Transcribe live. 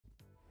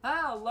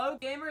Hello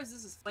gamers,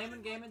 this is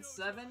Flamin' Gaming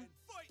 7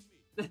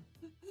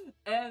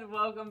 and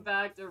welcome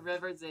back to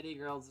River City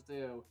Girls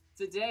 2.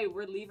 Today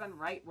we're leaving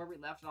right where we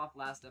left off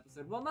last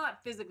episode. Well,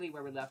 not physically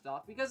where we left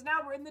off, because now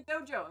we're in the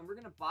dojo and we're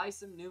gonna buy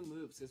some new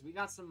moves because we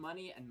got some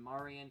money and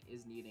Marian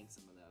is needing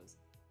some of those.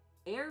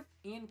 Air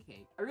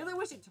Pancake. I really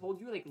wish it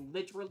told you like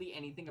literally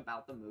anything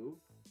about the move.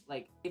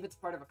 Like if it's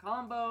part of a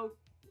combo,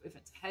 if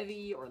it's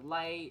heavy or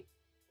light,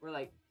 or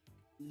like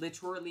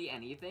literally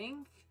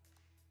anything.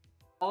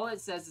 All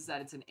it says is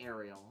that it's an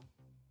aerial.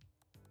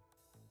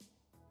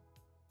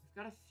 We've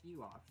got a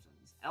few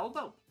options.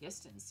 Elbow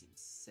Piston seems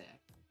sick.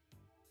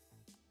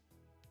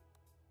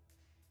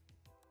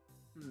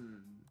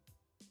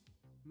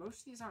 Most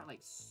of these aren't like...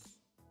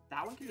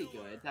 That one could be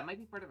good. That might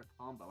be part of a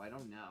combo. I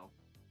don't know.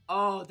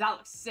 Oh, that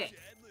looks sick.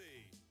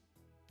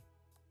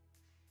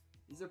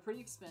 These are pretty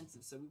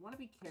expensive, so we want to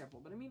be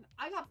careful. But I mean,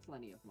 I got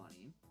plenty of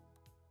money.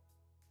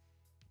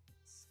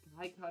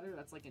 Sky Cutter,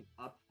 that's like an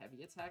up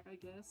heavy attack, I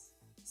guess.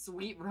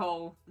 Sweet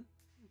Roll.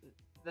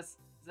 Is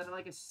that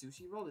like a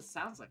sushi roll? This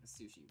sounds like a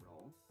sushi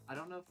roll. I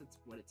don't know if that's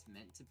what it's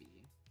meant to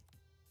be.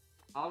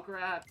 I'll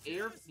grab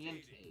Air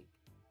Pancake.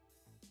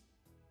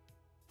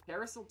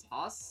 Parasol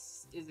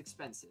Toss is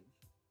expensive.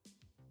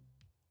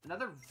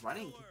 Another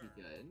running could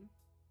be good.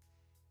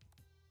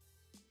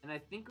 And I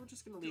think we're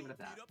just gonna leave it at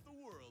that.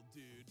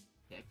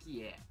 Heck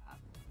yeah.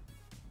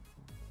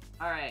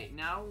 Alright,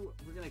 now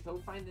we're gonna go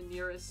find the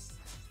nearest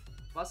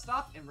bus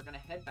stop, and we're gonna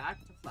head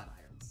back to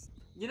Flatirons.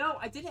 You know,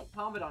 I didn't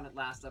comment on it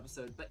last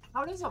episode, but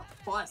how does a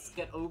bus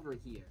get over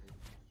here?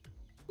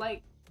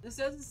 Like, this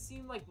doesn't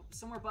seem like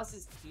somewhere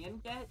buses can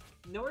get,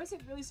 nor is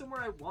it really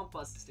somewhere I want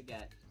buses to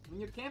get. When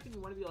you're camping, you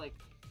want to be, like,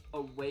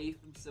 away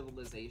from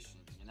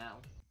civilization, you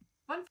know?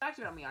 Fun fact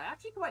about me, I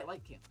actually quite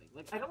like camping.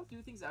 Like, I don't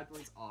do things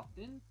outdoors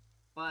often,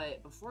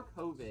 but before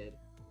COVID,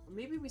 or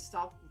maybe we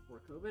stopped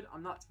before COVID,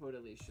 I'm not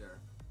totally sure.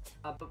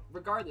 But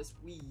regardless,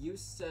 we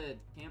used to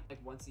camp like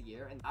once a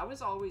year, and that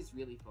was always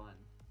really fun.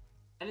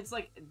 And it's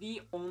like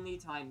the only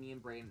time me and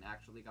Braden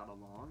actually got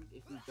along.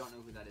 If you don't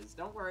know who that is,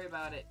 don't worry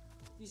about it.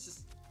 He's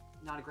just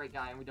not a great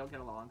guy and we don't get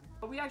along.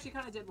 But we actually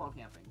kind of did while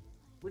camping,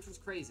 which was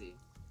crazy.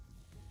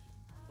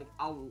 Like,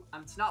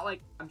 it's not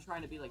like I'm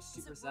trying to be like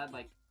super sad,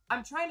 like,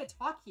 I'm trying to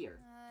talk here.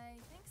 I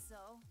think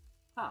so.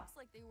 Huh. Looks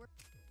like they were...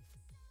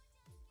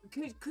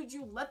 Could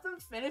you let them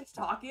finish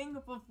talking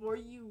before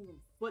you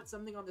put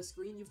something on the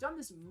screen? You've done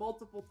this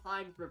multiple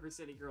times, River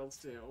City Girls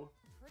 2.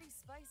 Pretty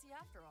spicy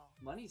after all.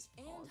 Money's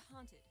And paused.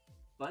 haunted.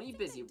 Bunny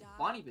busy.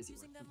 Bonnie busy.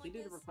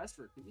 Completed a request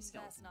for a creepy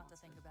skeleton. Best not to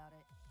monster. think about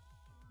it.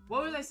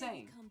 What was I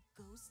saying? Become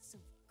ghosts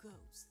of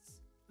ghosts.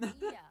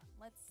 Yeah,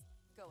 let's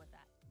go with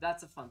that.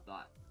 That's a fun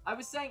thought. I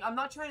was saying, I'm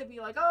not trying to be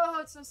like, oh,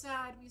 it's so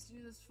sad. We used to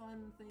do this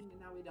fun thing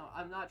and now we don't.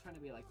 I'm not trying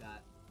to be like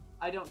that.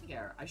 I don't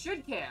care. I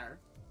should care.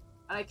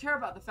 And I care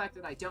about the fact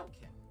that I don't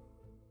care.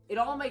 It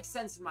all makes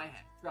sense in my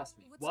head. Trust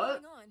me. What's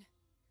What? going on?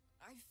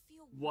 I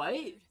feel What?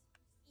 weird.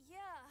 Yeah,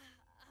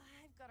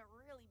 I've got a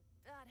really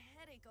bad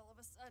headache all of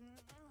a sudden.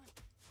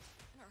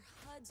 And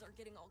our HUDs are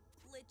getting all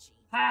glitchy.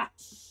 Ha!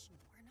 Shh,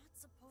 we're not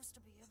supposed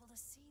to be able to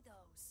see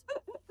those.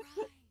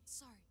 Right,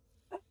 sorry.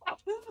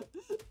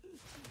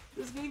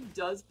 This game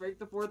does break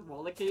the fourth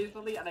wall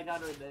occasionally, and I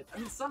gotta admit, I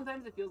mean,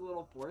 sometimes it feels a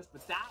little forced,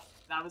 but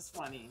that was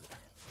funny.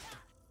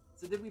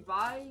 So did we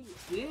buy...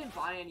 We didn't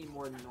buy any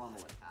more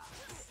normal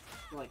attacks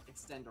to, like,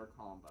 extend our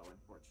combo,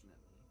 unfortunately.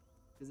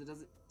 Because it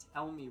doesn't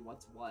tell me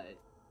what's what.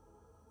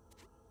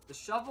 The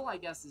shovel, I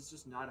guess, is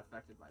just not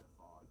affected by the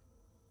fog.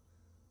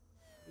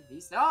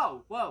 These...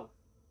 Oh! Whoa!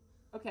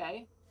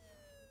 Okay.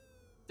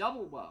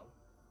 Double whoa.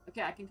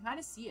 Okay, I can kind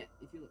of see it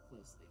if you look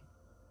closely.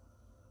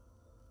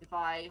 If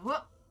I...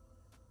 Whoa!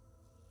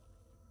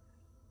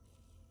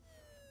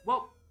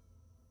 Whoa!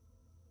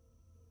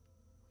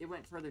 It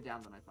went further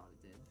down than I thought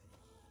it did.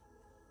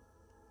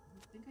 I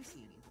don't think I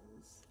see any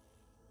holes.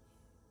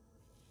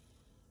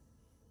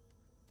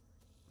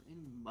 We're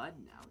in mud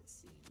now, it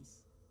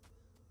seems.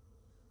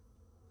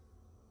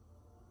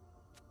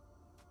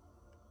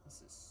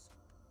 This is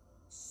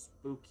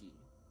spooky.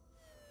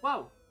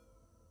 Whoa!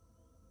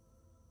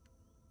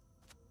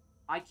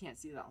 I can't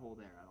see that hole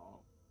there at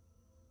all.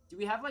 Do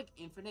we have, like,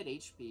 infinite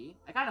HP?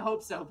 I kind of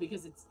hope so,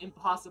 because it's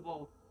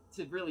impossible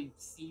to really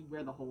see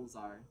where the holes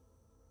are.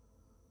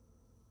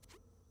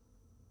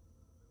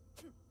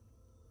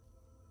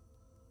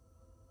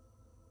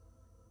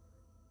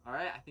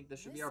 Alright, I think this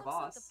should be our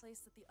boss. Like the place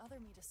that the other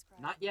me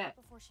described. Not yet.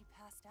 Before she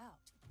passed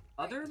out.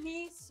 Other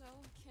me? So,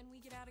 can we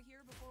get out of here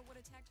before what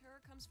attacked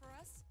her comes for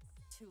us?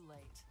 Too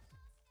late.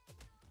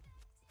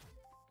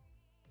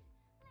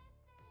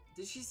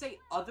 Did she say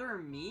other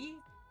me?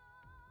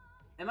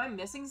 Am I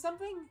missing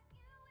something?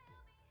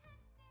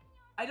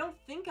 I don't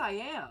think I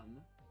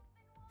am.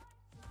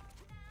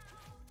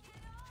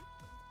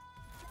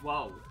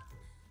 Whoa.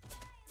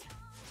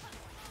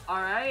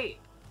 Alright.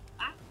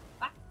 Ah,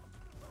 ah.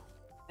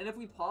 And if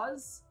we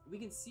pause, we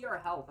can see our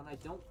health, and I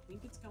don't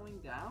think it's going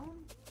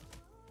down.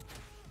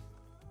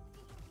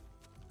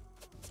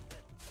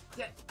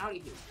 Get out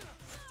of here.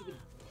 Stupid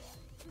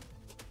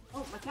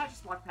Oh, my cat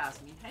just walked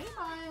past me. Hey,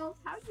 Miles,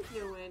 how you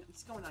doing? I'm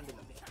just going under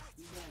the bed.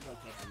 He's gonna go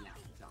take a nap.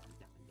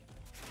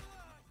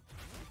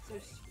 It's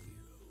so sweet.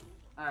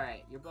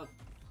 Alright, you're both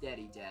dead.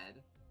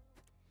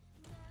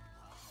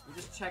 We're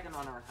just checking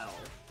on our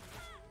health.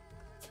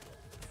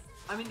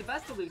 I mean, the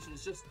best solution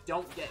is just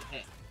don't get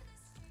hit.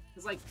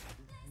 Because, like,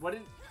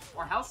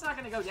 our health's not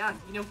gonna go down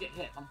if you don't get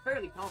hit. I'm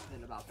fairly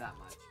confident about that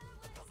much.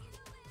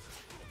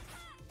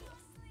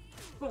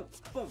 Boom,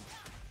 boom.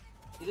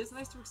 It is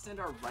nice to extend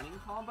our running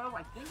combo.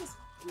 I think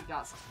we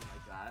got something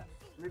like that.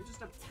 Maybe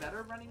just a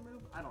better running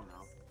move? I don't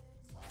know.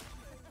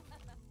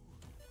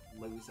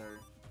 Loser.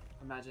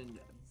 Imagine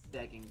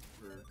begging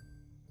for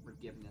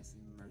forgiveness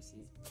and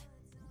mercy.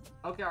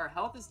 Okay, our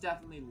health is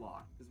definitely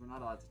locked, because we're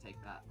not allowed to take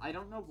that. I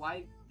don't know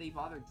why they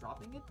bothered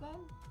dropping it then.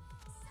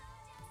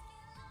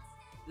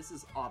 This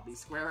is oddly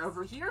square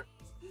over here.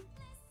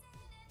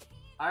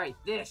 Alright,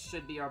 this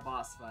should be our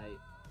boss fight.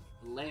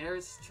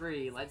 Blaire's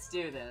tree. Let's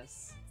do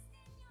this.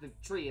 The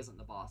tree isn't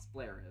the boss.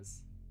 Blaire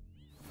is.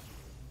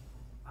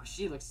 Oh,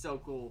 she looks so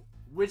cool.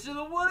 Witch of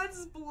the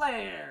Woods,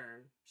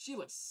 Blaire! She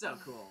looks so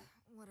cool.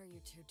 What are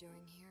you two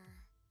doing here?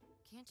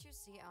 Can't you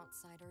see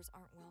outsiders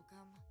aren't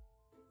welcome?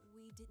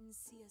 We didn't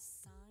see a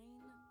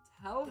sign?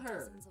 Tell The her.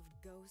 dozens of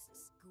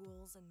ghosts,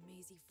 ghouls, and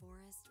mazy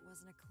forest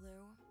wasn't a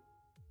clue?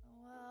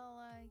 Well,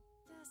 I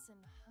guess in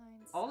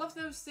hindsight... All of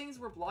those things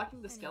were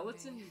blocking the Anyway,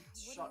 skeleton what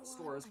do you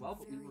store want? as well, I'm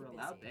but we were very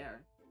allowed busy.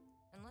 there.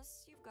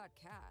 Unless you've got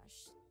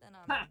cash, then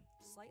Ha! I'm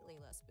slightly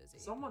less busy.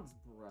 Someone's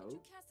Did you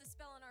broke. cast a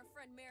spell on our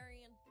friend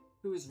Marian?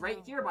 Who is right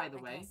No, here, by the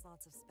I way. cast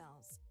lots of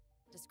spells.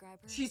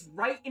 Describe her? She's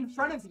right in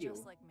front of She's you.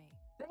 just like me.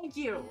 Thank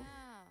you.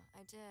 Yeah,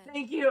 I did.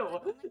 Thank you.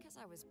 But only because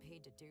I was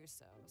paid to do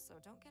so, so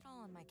don't get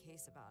all in my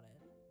case about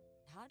it.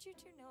 How'd you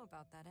two know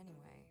about that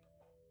anyway?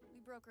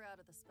 We broke her out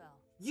of the spell.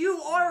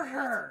 You are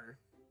her.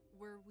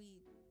 Were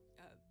we,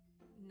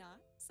 not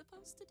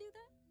supposed to do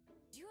that?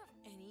 Do you have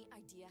any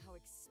idea how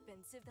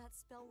expensive that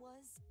spell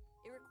was?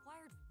 It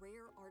required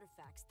rare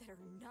artifacts that are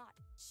not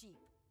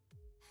cheap.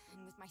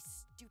 And with my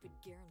stupid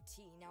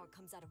guarantee, now it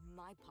comes out of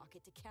my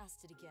pocket to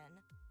cast it again.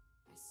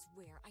 I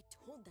swear, I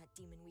told that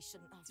demon we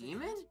shouldn't offer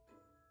Demon? that.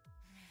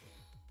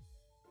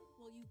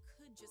 Well, you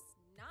could just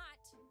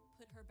not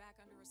put her back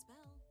under a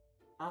spell.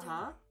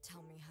 Uh-huh. Don't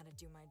tell me how to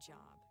do my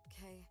job,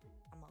 okay?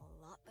 I'm a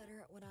lot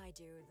better at what I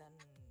do than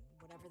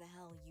whatever the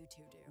hell you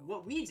two do.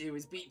 What we do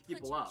is beat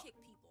people Punch up. and kick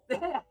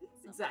people.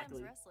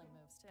 Exactly. Sometimes wrestling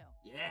moves, too.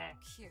 Yeah.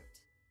 Cute.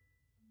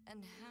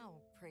 And how,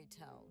 pray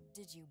tell,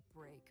 did you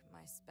break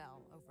my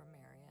spell over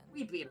Marian?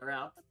 We beat her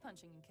up. With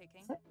punching and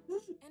kicking.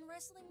 And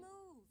wrestling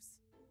moves.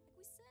 Like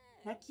we said.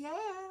 Heck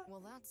yeah.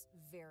 Well, that's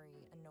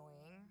very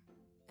annoying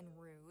and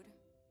rude.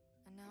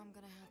 And now I'm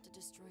gonna have to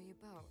destroy you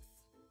both.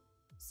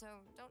 So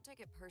don't take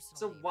it personally.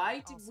 So why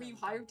but did also we don't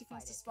hire to fight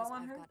cast a it, spell 'cause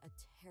on her? I've got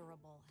a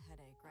terrible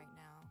headache right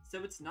now.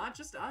 So it's not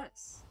just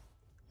us.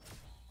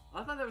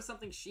 I thought that was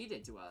something she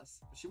did to us.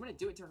 But she wouldn't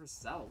do it to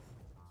herself.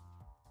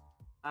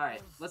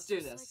 Alright, Ugh, let's do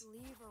just, this.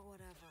 Like, leave or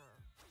whatever.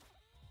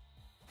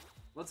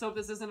 Let's hope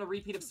this isn't a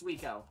repeat of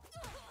Suiko.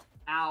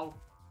 Ow.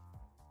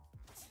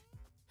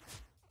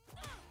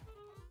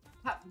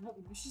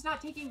 She's not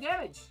taking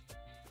damage.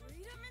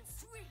 Freedom and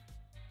sweet.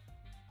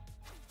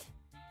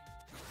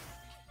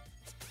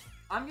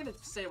 I'm gonna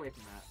stay away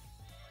from that.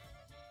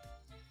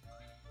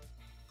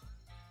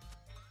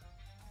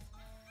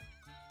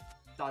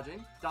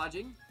 Dodging,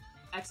 dodging,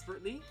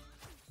 expertly.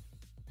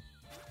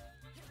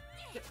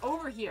 Get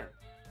over here.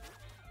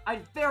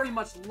 I'd very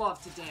much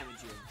love to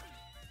damage you.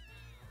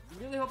 I'm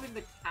really hoping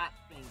the cat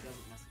thing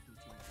doesn't mess with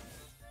me too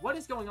much. What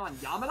is going on,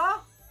 Yamada?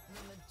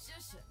 The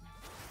magician.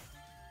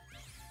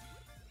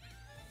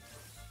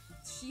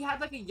 She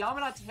had like a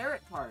Yamada Tarot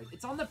card.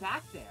 It's on the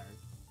back there.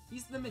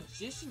 He's the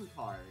magician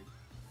card.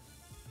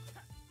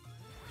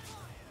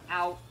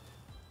 Ow.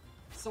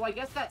 So I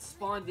guess that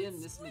spawned in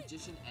this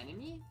magician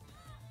enemy?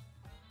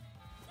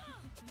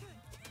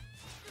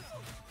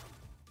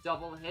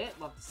 Double hit,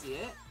 love to see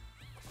it.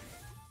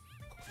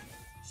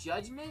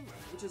 Judgment,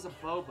 which is a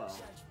Bobo.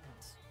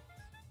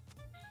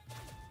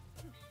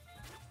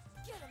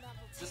 Get him,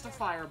 Apple Just a Tear.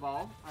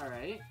 fireball,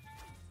 alright.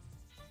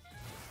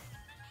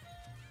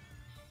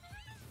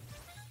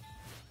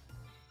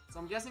 So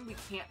I'm guessing we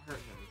can't hurt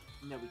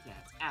her. No, we can't.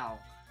 Ow.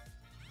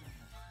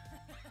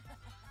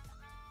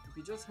 If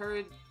you just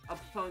heard a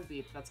phone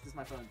beep, that's because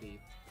my phone beeped.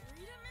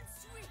 Freedom and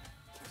sweet.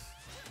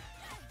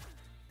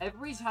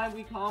 Every time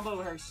we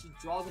combo her, she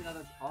draws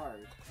another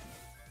card.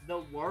 The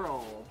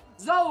world.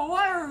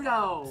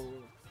 Zoerdo!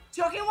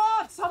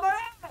 Chokiwa Samare!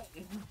 I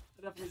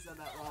definitely said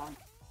that wrong.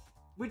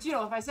 Which, you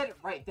know, if I said it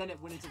right, then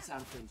it wouldn't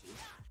sound cringy.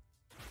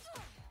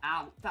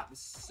 Ow, that was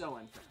so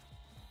unfair.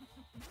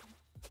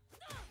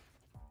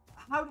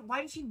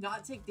 Why does she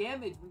not take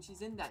damage when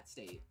she's in that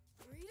state?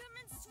 Freedom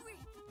and sweet.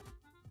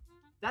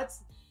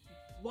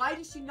 Why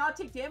does she not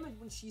take damage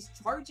when she's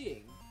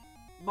charging?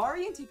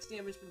 Marian takes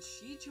damage when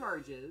she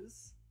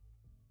charges.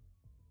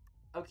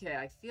 Okay,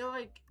 I feel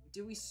like,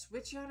 do we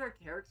switch out our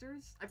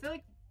characters? I feel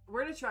like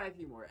we're gonna try a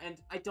few more, and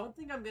I don't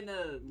think I'm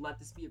gonna let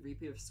this be a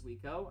repeat of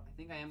Suiko. I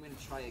think I am gonna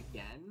try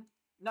again.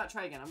 not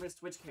try again. I'm gonna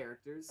switch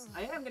characters.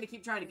 I am gonna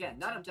keep trying again.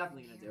 That I'm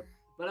definitely gonna do.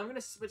 But I'm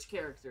gonna switch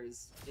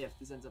characters if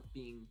this ends up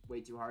being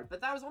way too hard. But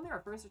that was only our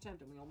first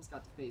attempt, and we almost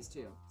got to phase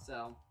 2.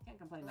 So, can't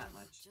complain that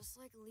much. Just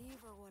like leave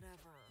or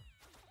whatever.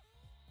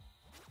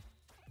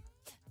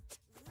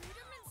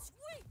 Freedom and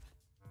sweep!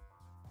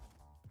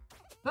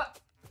 Huh.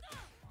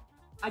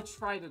 I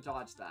try to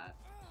dodge that.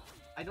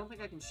 I don't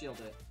think I can shield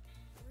it.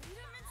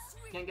 Freedom and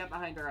sweep! Can't get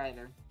behind her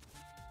either.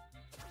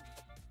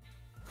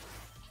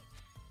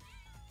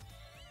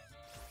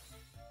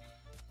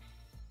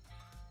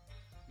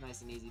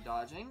 Nice and easy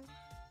dodging.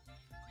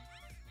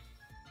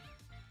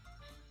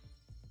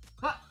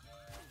 Ha!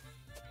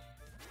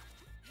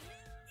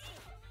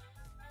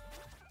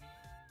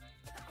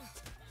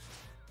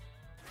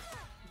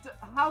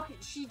 How can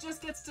she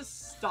just gets to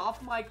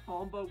stop my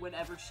combo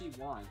whenever she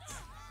wants?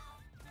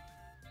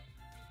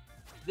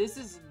 This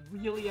is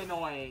really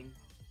annoying.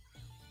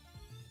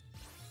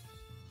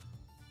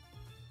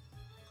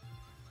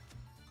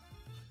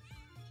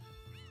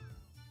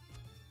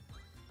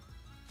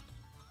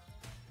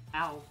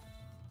 Ow.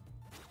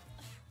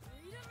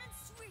 Freedom and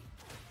sweep!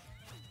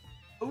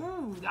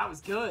 Ooh, that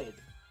was good.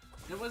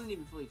 It wasn't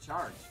even fully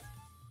charged.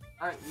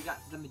 Alright, we got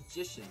the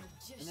Magician.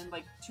 And then,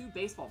 like, 2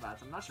 baseball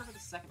bats. I'm not sure what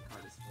the second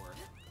card is for.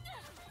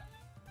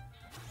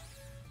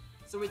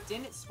 So it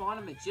didn't spawn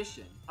a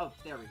Magician. Oh,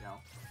 there we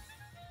go.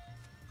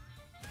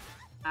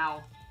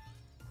 Ow.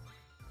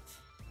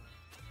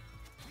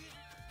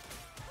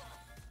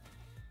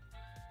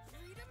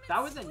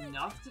 That was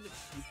enough to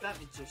defeat that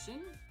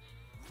Magician?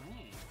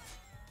 Dang.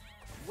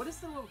 What is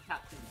the little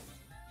cat thing?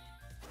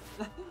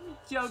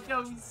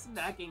 Kyoko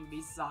smacking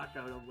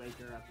Misako to wake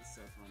her up is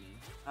so funny.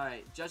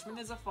 Alright, Judgment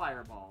is a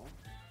fireball.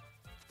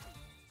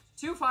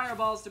 2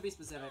 fireballs to be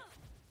specific.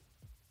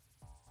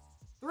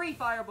 3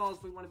 fireballs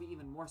if we want to be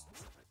even more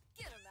specific.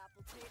 Get him,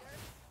 Apple Tater!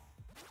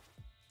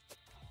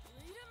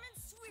 Freedom and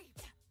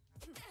sweep!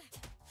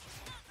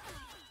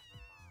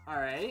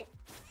 Alright.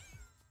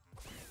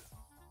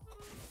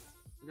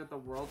 We got the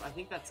world. I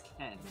think that's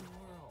Ken.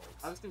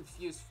 I was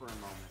confused for a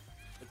moment.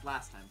 Like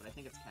last time, but I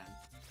think it's Ken.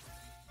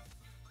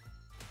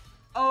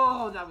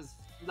 Oh, that was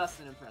less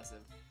than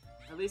impressive.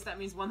 At least that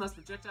means 1 less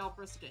projectile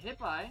for us to get hit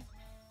by.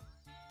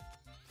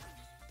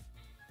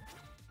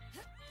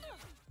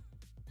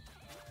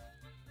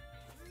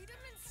 Freedom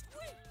and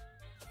sweep!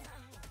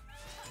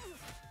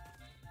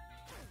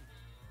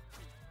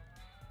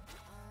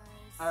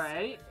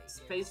 Alright,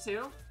 phase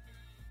 2.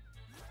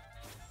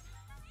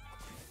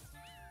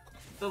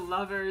 The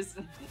lovers.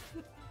 The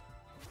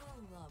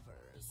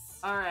lovers.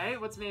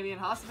 Alright, what's maybe in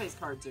Hostaface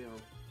card 2?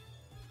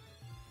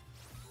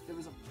 There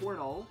was a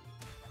portal.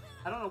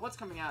 I don't know what's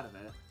coming out of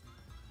it.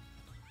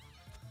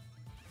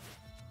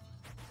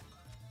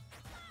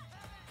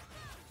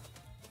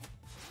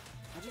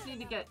 I just need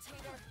to get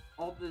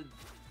all the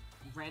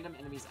random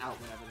enemies out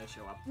whenever they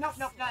show up. Nope,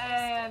 nope,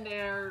 and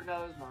there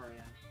goes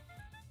Marian.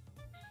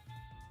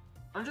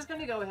 I'm just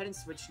gonna go ahead and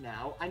switch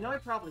now. I know I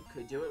probably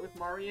could do it with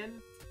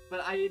Marian,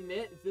 but I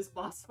admit this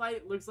boss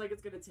fight looks like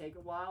it's gonna take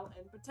a while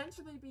and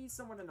potentially be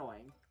somewhat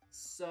annoying.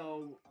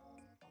 So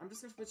I'm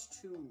just gonna switch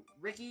to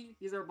Ricky.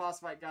 He's our boss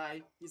fight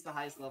guy. He's the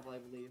highest level, I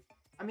believe.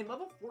 I mean,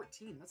 level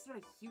 14. That's not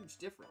a huge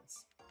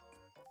difference.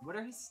 What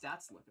are his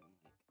stats looking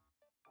like?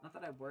 Not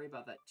that I worry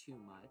about that too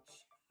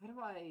much. How do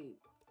I...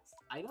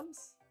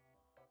 items?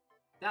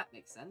 That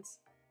makes sense.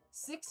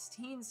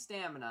 16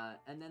 stamina,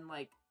 and then,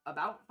 like,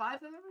 about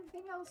 5 of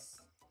everything else?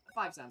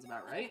 5 sounds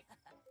about right.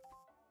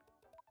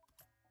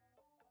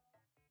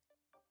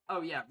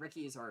 Oh, yeah,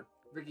 Ricky's are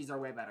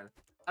way better.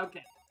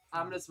 Okay.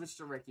 I'm gonna switch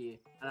to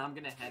Ricky, and I'm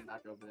gonna head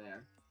back over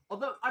there.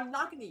 Although, I'm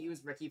not gonna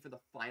use Ricky for the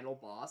final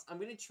boss. I'm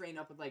gonna train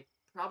up with, like,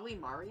 probably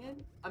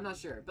Marian? I'm not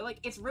sure. But, like,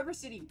 it's River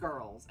City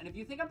girls, and if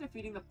you think I'm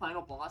defeating the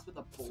final boss with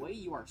a boy,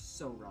 you are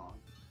so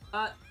wrong.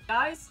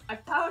 Guys, I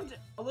found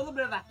a little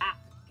bit of a hack.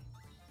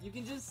 You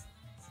can just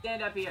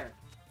stand up here,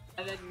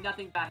 and then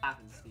nothing bad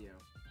happens to you.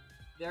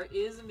 There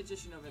is a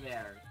magician over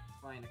there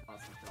trying to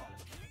cause some trouble.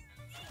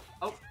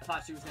 Oh, I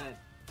thought she was gonna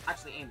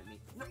actually aim at me.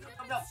 No, no,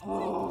 no, no.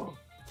 Oh!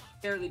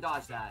 Barely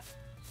dodged that.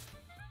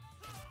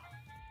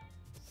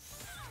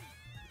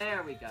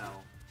 There we go.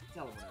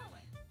 Teleport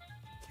away.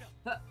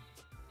 Huh.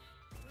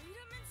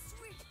 Freedom and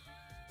sweep!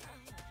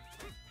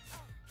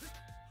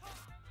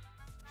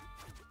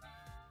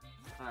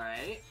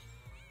 Alright.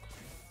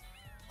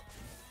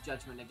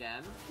 Judgment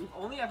again. We've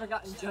only ever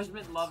gotten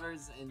Judgment,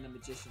 Lovers, and the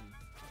Magician.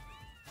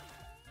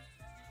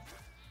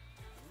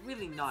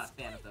 Really not a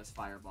fan of those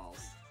fireballs.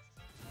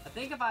 I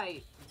think if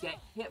I get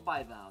hit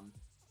by them,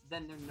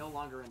 then they're no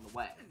longer in the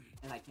way,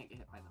 and I can't get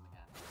hit by them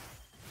again.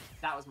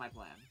 That was my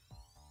plan.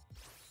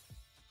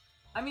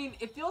 I mean,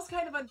 it feels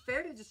kind of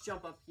unfair to just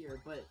jump up here,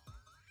 but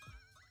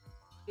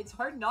it's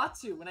hard not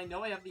to when I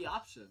know I have the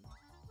option.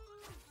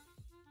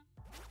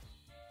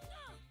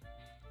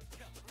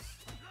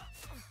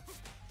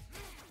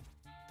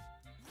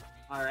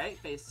 Alright,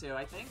 phase 2,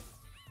 I think.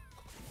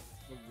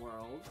 The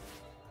world.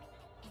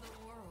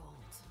 The world.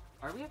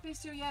 Are we at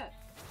phase 2 yet?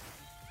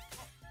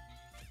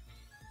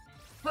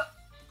 Huh.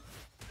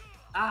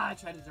 Ah, I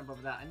tried to jump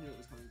over that. I knew it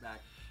was coming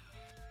back.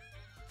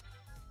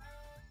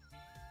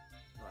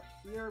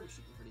 here, we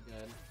should be pretty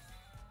good.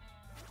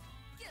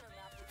 Get him,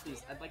 apple Please,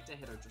 tater. I'd like to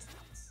hit her just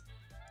once.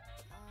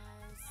 I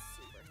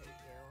super hate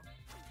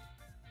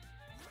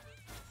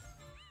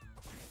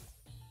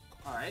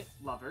you. Alright,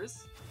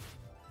 lovers.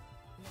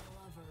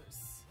 Lovers.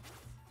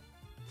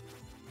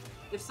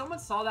 If someone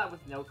saw that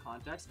with no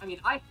context, I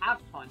mean, I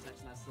have context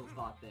and I still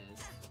thought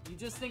this. You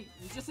just think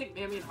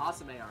Mamie and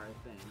Hasume are a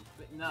thing,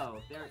 but no,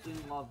 they're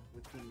in love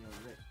with Kunio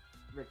and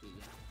Ricky.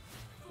 Yeah.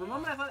 For a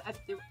moment, I thought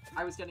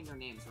I was getting their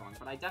names wrong,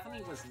 but I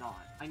definitely was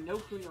not. I know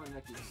Kunio and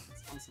Ricky's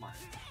names. I'm smart.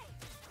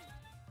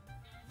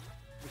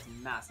 It's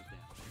massive damage.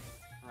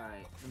 All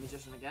right, the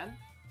magician again.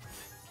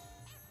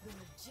 The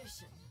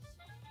magician.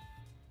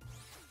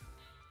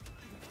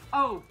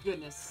 Oh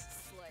goodness.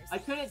 Slice. I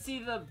couldn't see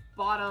the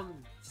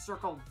bottom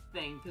circle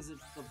thing because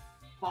the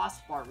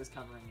boss bar was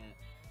covering it.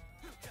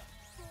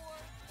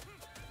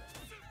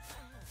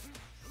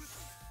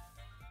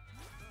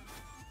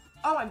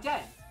 Oh, I'm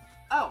dead.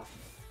 Oh,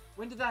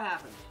 when did that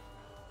happen?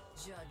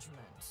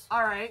 Judgment.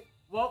 Alright,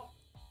 well,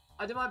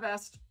 I did my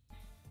best.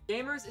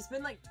 Gamers, it's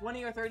been like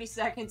 20 or 30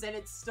 seconds and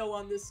it's still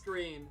on this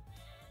screen.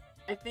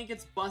 I think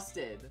it's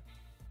busted.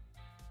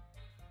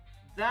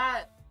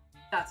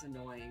 That's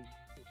annoying.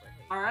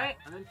 Alright,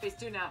 I'm in phase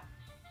 2 now.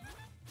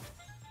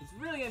 It's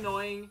really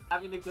annoying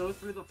having to go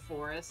through the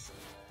forest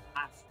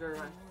after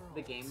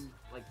the game,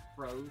 like,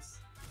 froze.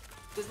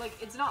 Because, like,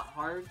 it's not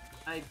hard.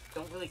 I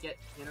don't really get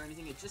hit or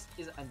anything. It just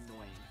is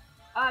annoying.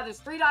 There's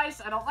 3 dice.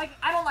 I don't like it.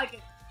 I don't like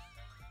it.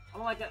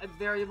 I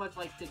very much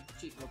like to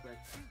cheat real quick.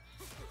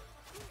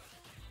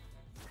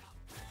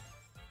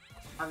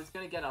 I was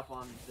gonna get up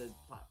on the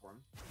platform.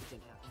 It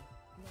didn't happen.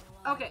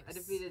 Okay, I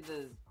defeated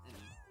the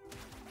enemy.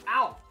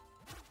 Ow!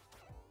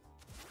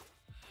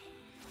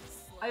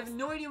 I have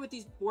no idea what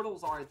these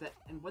portals are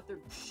and what they're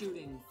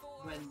shooting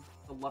when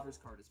the lover's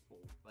card is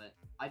pulled, but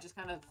I just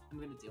kind of am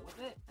gonna deal with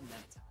it, and then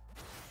it's out.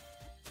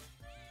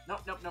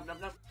 Nope, nope, nope, nope,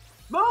 nope.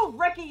 Move!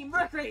 Ricky!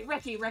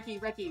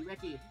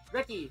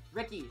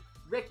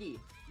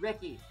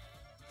 Ricky!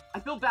 I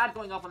feel bad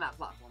going up on that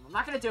platform. I'm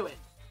not gonna do it.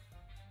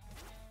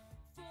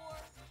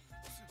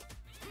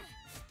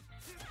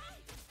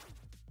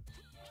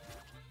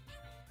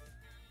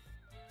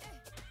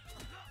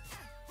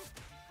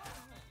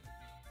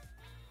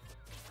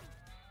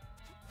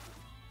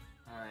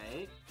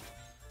 Alright.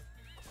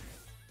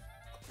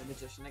 The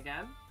magician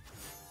again.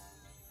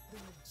 The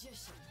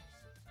magician.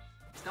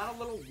 It's got a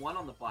little 1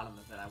 on the bottom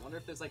of it. I wonder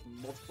if there's like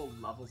multiple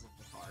levels of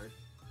the card.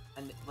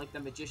 And like the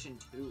magician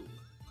 2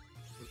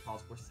 would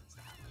cause worse things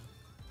to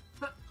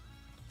happen.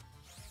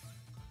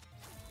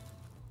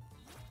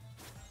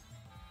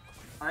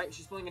 Alright,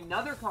 she's pulling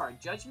another card.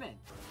 Judgment.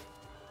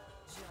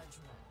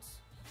 Judgment.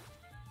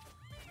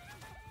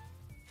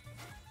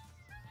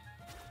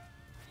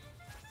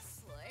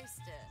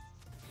 Sliced it.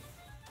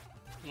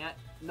 Can't.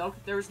 No,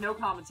 there's no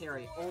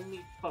commentary.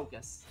 Only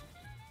focus.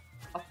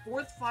 A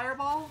 4th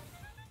fireball?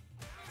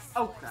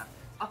 Oh crap.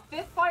 A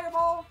 5th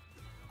fireball?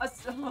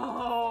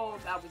 Oh,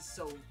 that was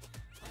so...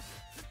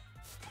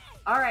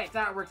 Alright,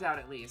 that worked out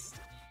at least.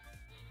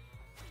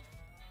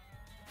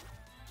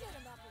 Get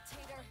him, apple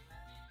tater.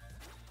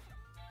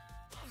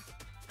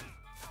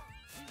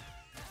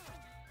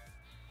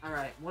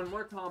 Alright, 1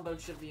 more combo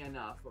should be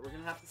enough, but we're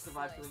gonna have to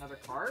survive through another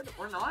card,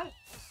 or not?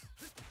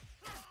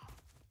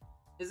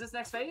 Is this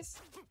next phase?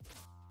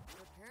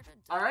 Prepare to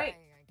die, Alright.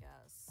 I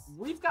guess.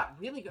 We've got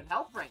really good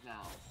health right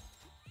now.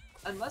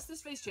 Unless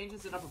this phase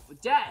changes it up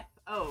with death!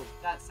 Oh,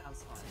 that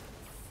sounds fun.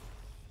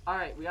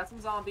 Alright, we got some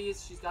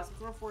zombies. She's got some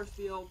sort of force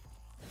field.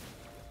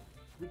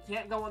 We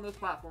can't go on those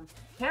platforms.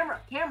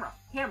 Camera!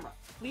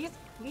 Please!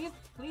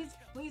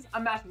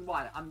 I'm mashing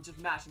Y. I'm just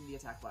mashing the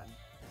attack button.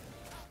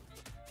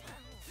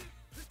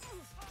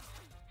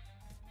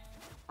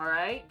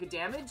 Alright, good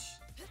damage.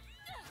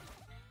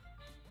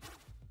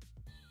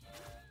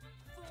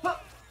 Huh,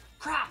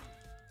 crap!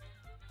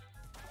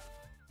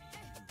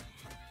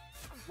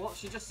 Well,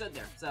 she just stood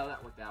there, so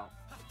that worked out.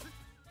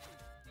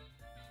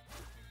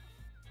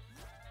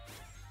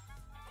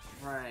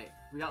 Alright,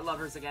 we got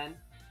lovers again.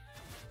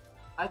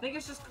 I think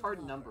it's just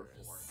card number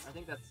 4. I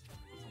think that's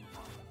what's on the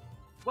bottom.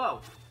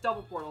 Whoa!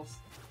 Double portals.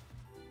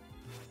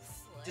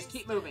 Just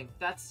keep moving.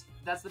 That's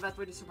the best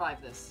way to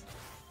survive this.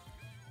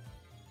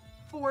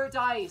 4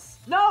 dice!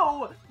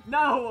 No!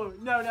 No!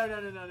 No.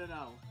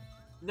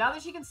 Now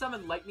that she can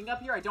summon lightning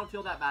up here, I don't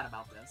feel that bad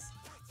about this.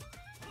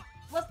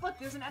 Look,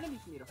 there's an enemy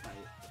for me to fight.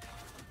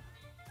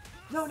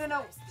 No.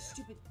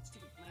 Stupid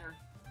Blaire.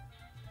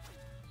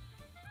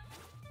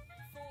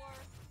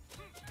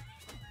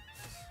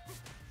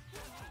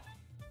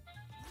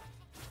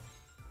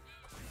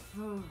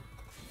 4.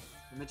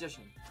 The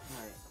magician.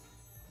 Alright.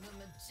 The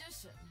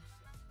magician.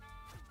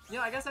 You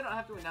know, I guess I don't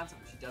have to announce it,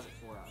 but she does it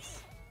for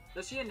us.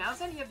 Does she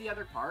announce any of the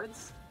other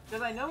cards?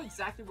 Because I know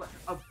exactly what...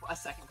 a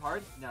second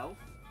card? No.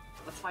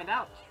 Let's find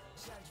out.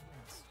 Judgment.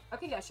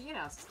 Okay, yeah, she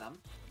announces them.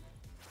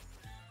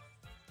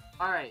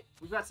 Alright,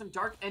 we've got some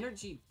dark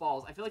energy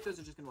balls. I feel like those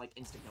are just gonna, like,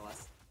 insta-kill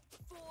us.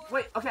 4.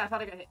 Wait, okay, I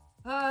thought I got hit.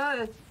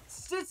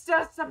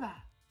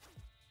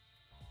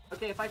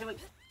 Okay, if I can, like...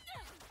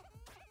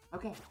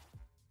 Okay.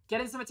 Get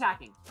in some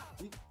attacking.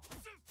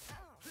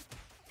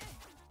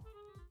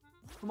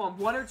 Come on,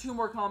 1 or 2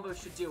 more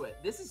combos should do it.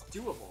 This is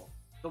doable.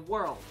 The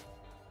world.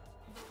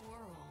 The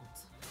world.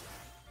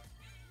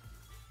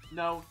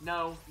 No,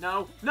 no,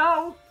 no,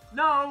 no,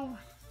 no!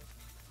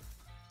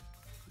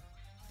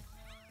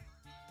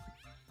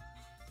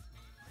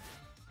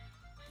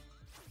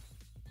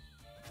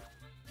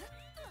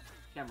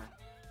 Camera,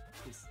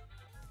 please.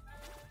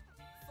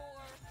 4.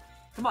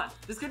 Come on,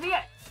 this could be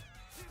it!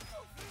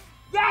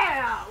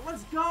 Yeah!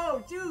 Let's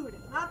go, dude!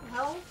 Half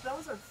health? That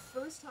was our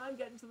first time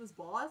getting to this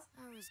boss?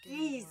 I was getting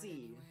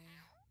Easy!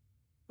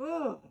 bored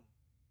anyway. Ugh.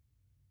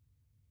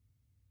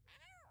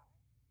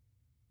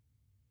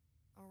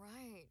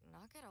 Alright,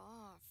 knock it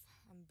off.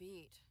 I'm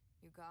beat.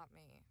 You got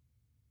me.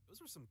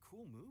 Those were some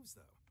cool moves,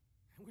 though.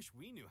 I wish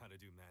we knew how to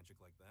do magic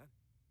like that.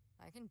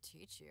 I can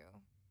teach you.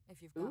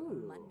 If you've got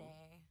Ooh.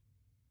 money.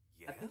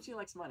 I think she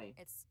likes money.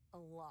 It's a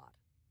lot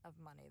of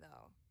money,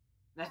 though.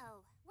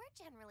 Oh, we're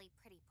generally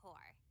pretty poor.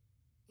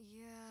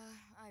 Yeah,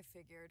 I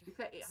figured. You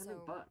pay 800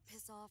 so, bucks.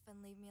 piss off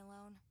and leave me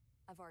alone.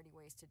 I've already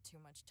wasted too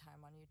much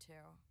time on you two.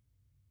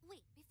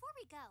 Wait, before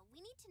we go, we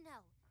need to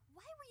know,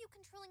 why were you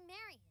controlling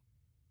Marian?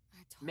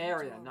 I told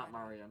Marian, not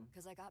Marian.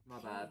 Because I got My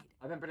paid. bad.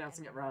 I've been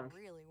pronouncing it and wrong.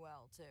 really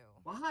well, too.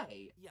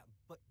 Why? Yeah,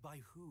 but by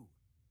who?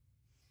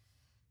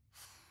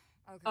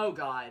 Okay. Oh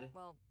god.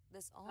 Well,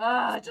 this all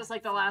goes Just back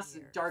like the a few last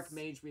years. dark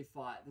mage we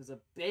fought. There's a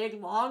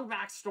big, long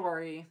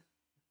backstory.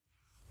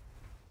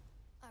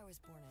 I was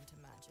born into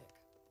magic.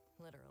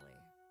 Literally.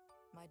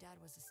 My dad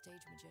was a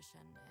stage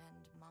magician, and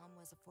Mom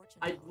was a fortune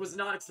I teller. was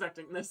not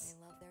expecting this.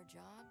 They loved their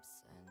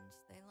jobs, and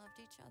they loved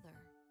each other.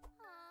 Aw,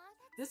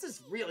 that's This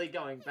is sweet. really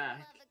going We back.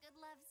 love a good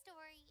love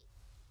story.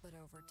 But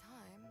over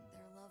time,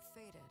 their love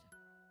faded.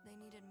 They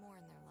needed more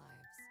in their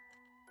lives.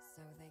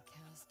 So they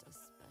cast a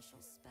special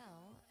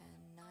spell, and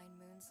 9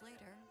 moons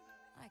later,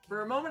 I came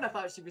For a moment, I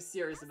thought she was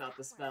serious How's about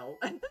that the work? spell.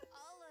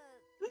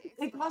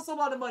 I'll, It costs a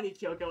lot of money,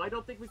 Kyoko. I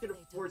don't think we could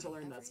They afford to taught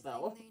me learn that everything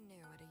spell. They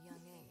knew at a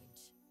young age.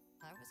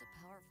 I was a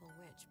powerful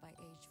witch by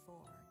age 4,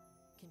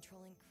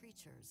 controlling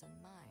creatures and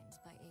minds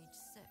by age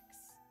 6.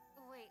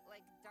 Wait,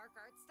 like dark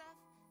art stuff?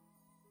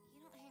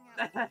 You don't hang out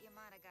with that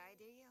Yamada guy,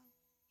 do you?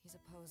 He's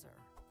a poser.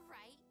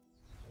 right?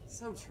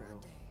 So But true.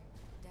 one day,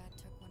 Dad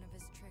took one of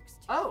his tricks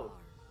too Oh.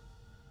 far,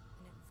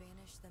 and it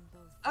vanished them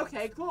both.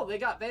 Okay, from cool. the They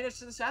got banished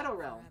to the Shadow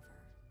Realm. forever.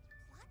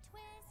 Plot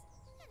twist.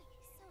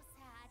 So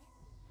sad.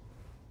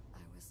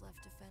 I was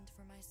left to fend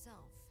for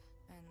myself,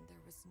 and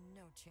there was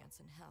no chance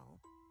in hell,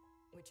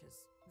 which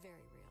is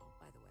very real,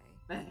 by the way.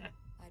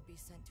 I'd be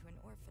sent to an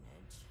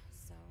orphanage,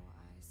 so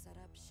I set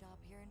up shop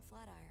here in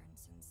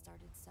Flatirons and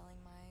started selling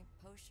my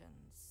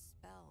potions,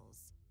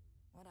 spells,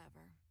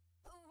 whatever.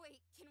 Oh, wait,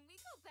 can we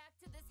go back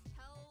to this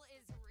hell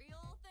is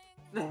real thing?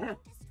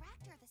 Don't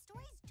distract her. The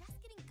story's just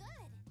getting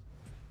good.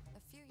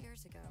 A few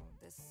years ago,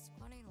 this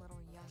funny little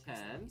Yakuza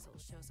Ken? weasel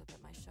shows up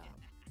at my shop,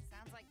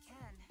 Sounds like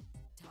Ken.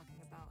 talking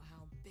about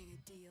how big a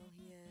deal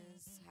he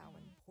is, how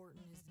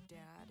important his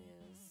dad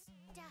is.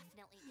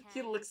 Definitely can.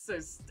 He looks so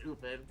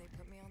stupid. They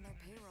put me on their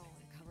payroll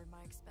and covered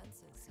my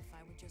expenses if I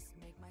would just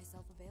make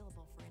myself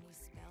available for any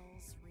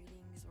spells,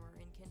 readings, or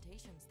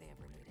incantations they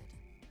ever needed.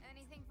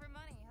 Anything for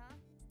money, huh?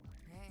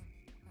 Hey,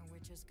 a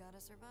witch has gotta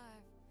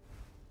survive.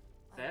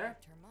 Fair? I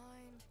read her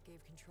mind,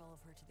 gave control of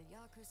her to the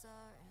Yakuza,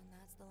 and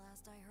that's the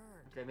last I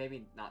heard. Okay,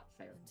 maybe not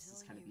fair. This Until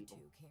is kind of you evil.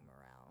 two came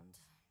around.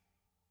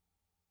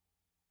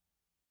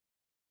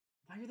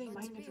 Why are they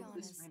But to mining be into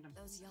this honest, random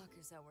those place?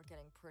 Yakuza were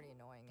getting pretty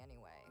annoying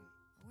anyway.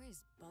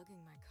 Always bugging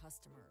my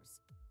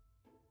customers.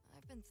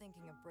 I've been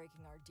thinking of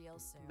breaking our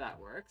deal soon. That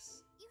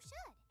works. You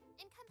should.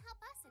 And come help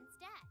us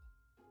instead.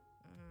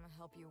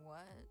 Help you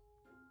what?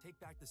 Take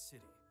back the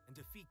city and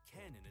defeat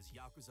Ken and his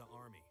Yakuza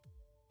army.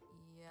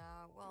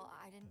 Yeah, well,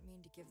 I didn't mean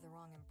to give the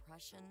wrong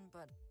impression,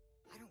 but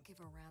I don't give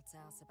a rat's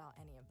ass about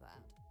any of that.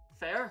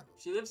 Fair.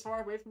 She lives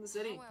far away from the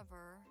city.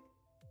 However,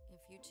 if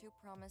you two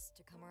promise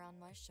to come around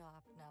my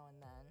shop now and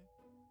then,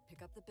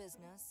 pick up the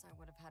business I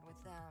would have had with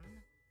them,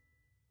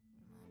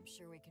 I'm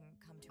sure we can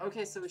come to an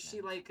Okay, so is she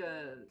arrangement. like a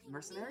I knew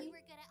mercenary? you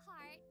were good at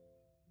heart.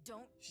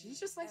 Don't She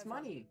just likes ever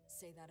money.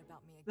 say that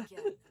about me again.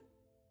 Got it.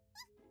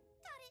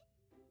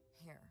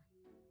 Here,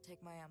 take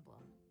my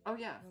emblem. Oh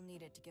yeah. You'll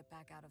need it to get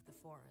back out of the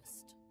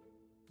forest.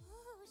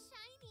 Ooh,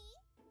 shiny.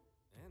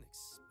 And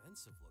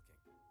expensive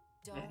looking.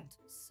 Don't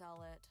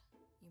sell it.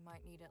 You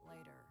might need it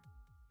later.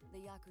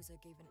 The Yakuza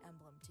gave an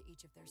emblem to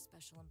each of their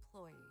special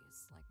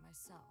employees, like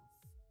myself.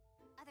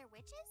 Other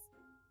witches?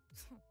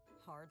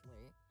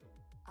 Hardly.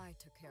 I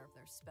took care of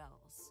their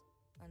spells.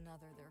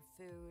 Another their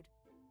food.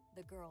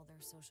 The girl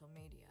their social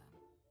media.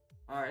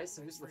 Alright,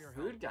 so Thanks who's the for your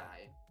food help.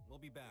 guy? We'll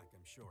be back,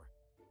 I'm sure.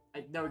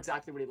 I know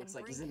exactly what he looks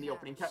And like. He's bring in the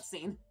opening cash.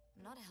 cutscene.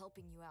 I'm not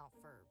helping you out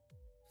for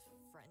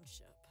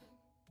friendship.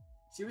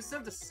 She was so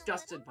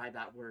disgusted by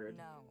that word.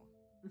 No.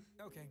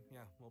 Okay, yeah,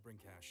 we'll bring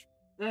cash.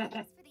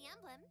 Thanks for the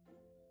emblem.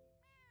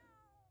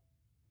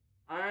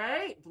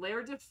 Alright,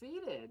 Blaire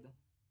defeated.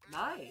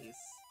 Nice.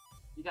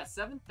 You got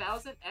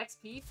 7,000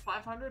 XP,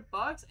 500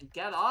 bucks, and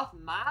get off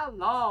my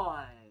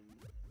lawn.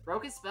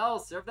 Broken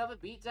spells served up a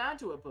beat down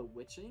to a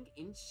bewitching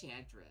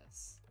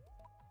enchantress.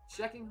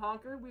 Checking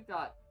honker, we've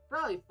got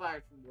probably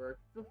fired from work.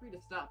 Feel free to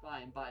stop by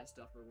and buy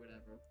stuff or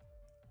whatever.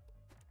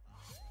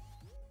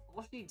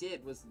 All she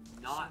did was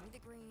not... Show me the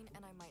green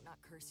and I might not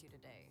curse you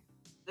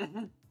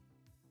today.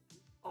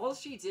 All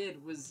she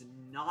did was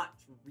not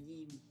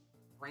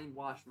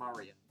brainwash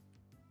Marian.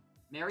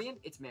 Marian?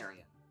 It's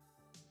Marian.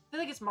 I feel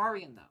like it's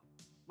Marian, though.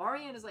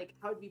 Marian is like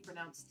how it'd be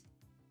pronounced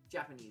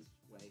Japanese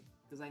way,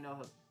 because I know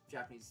how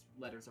Japanese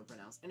letters are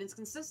pronounced, and it's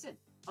consistent,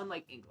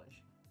 unlike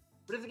English.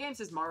 But if the game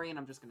says Marian,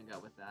 I'm just gonna go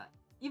with that.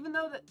 Even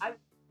though that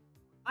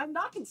I'm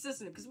not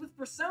consistent, because with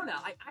Persona,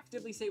 I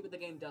actively say what the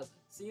game doesn't.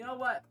 So you know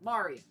what?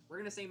 Marian. We're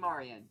gonna say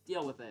Marian.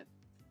 Deal with it.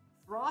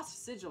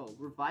 Frost Sigil.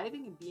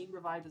 Reviving and being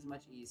revived is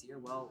much easier.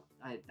 Well,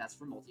 that's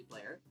for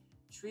multiplayer.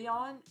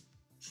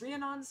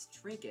 Trianon's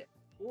Trinket.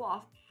 Pull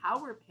off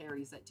power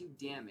parries that do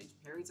damage.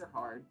 Parries are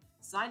hard.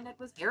 Sign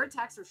Necklace. Air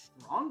attacks are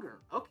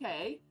stronger.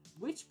 Okay.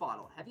 Witch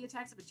Bottle. Heavy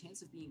attacks have a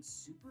chance of being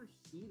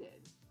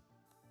superheated.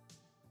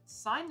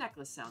 Sign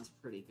Necklace sounds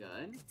pretty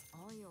good. It's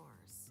all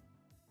yours.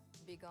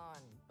 Be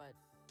gone, but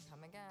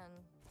come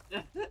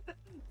again.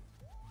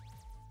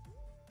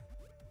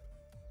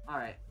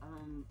 Alright,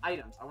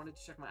 items. I wanted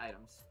to check my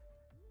items.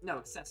 No,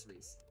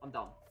 accessories. I'm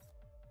dumb.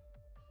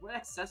 What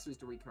accessories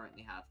do we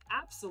currently have?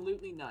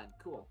 Absolutely none.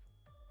 Cool.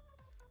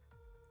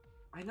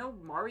 I know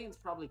Marian's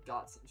probably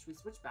got some. Should we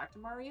switch back to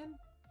Marian?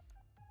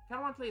 I kind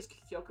of want to play as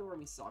Kyoko or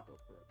Misako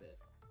for a bit.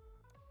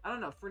 I don't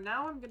know. For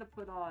now, I'm going to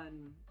put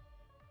on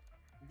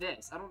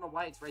this. I don't know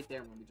why it's right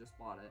there when we just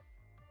bought it.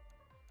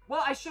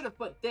 Well, I should have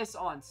put this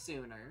on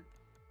sooner.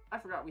 I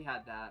forgot we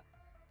had that.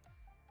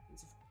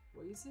 It's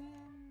poison.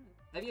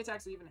 Heavy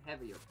attacks are even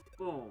heavier.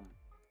 Boom.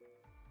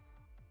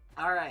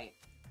 Alright.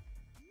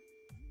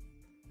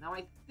 Now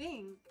I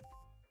think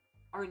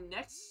our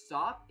next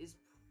stop is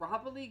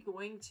probably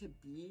going to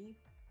be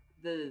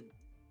the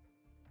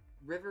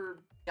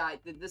river guy.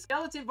 The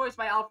skeleton voiced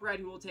by Alfred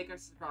who will take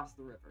us across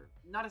the river.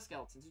 Not a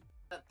skeleton.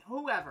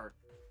 Whoever.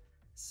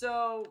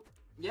 So,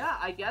 yeah,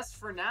 I guess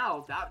for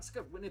now, that's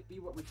good. Wouldn't it be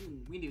what we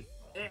do?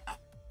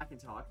 I can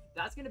talk.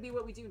 That's going to be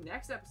what we do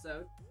next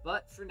episode.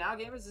 But for now,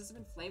 gamers, this has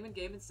been Flamin'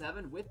 Game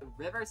 7 with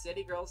River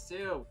City Girls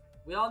 2.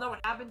 We all know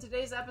what happened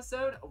today's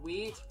episode.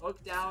 We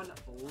took down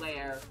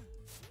Blaire.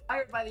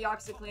 Hired by the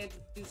Oxy clan to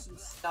do some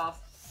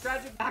stuff.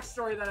 Tragic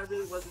backstory that I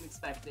really wasn't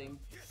expecting.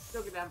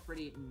 Took it down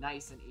pretty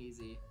nice and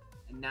easy.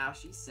 And now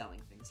she's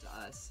selling things to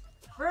us.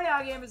 For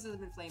now, gamers, this has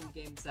been Flamin'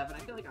 Game 7. I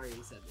feel like I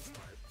already said this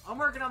part. I'm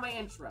working on my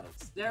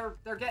intros.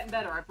 They're getting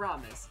better, I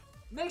promise.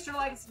 Make sure to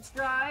like and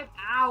subscribe.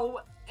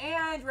 Ow!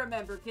 And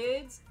remember,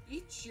 kids,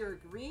 eat your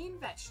green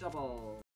vegetables.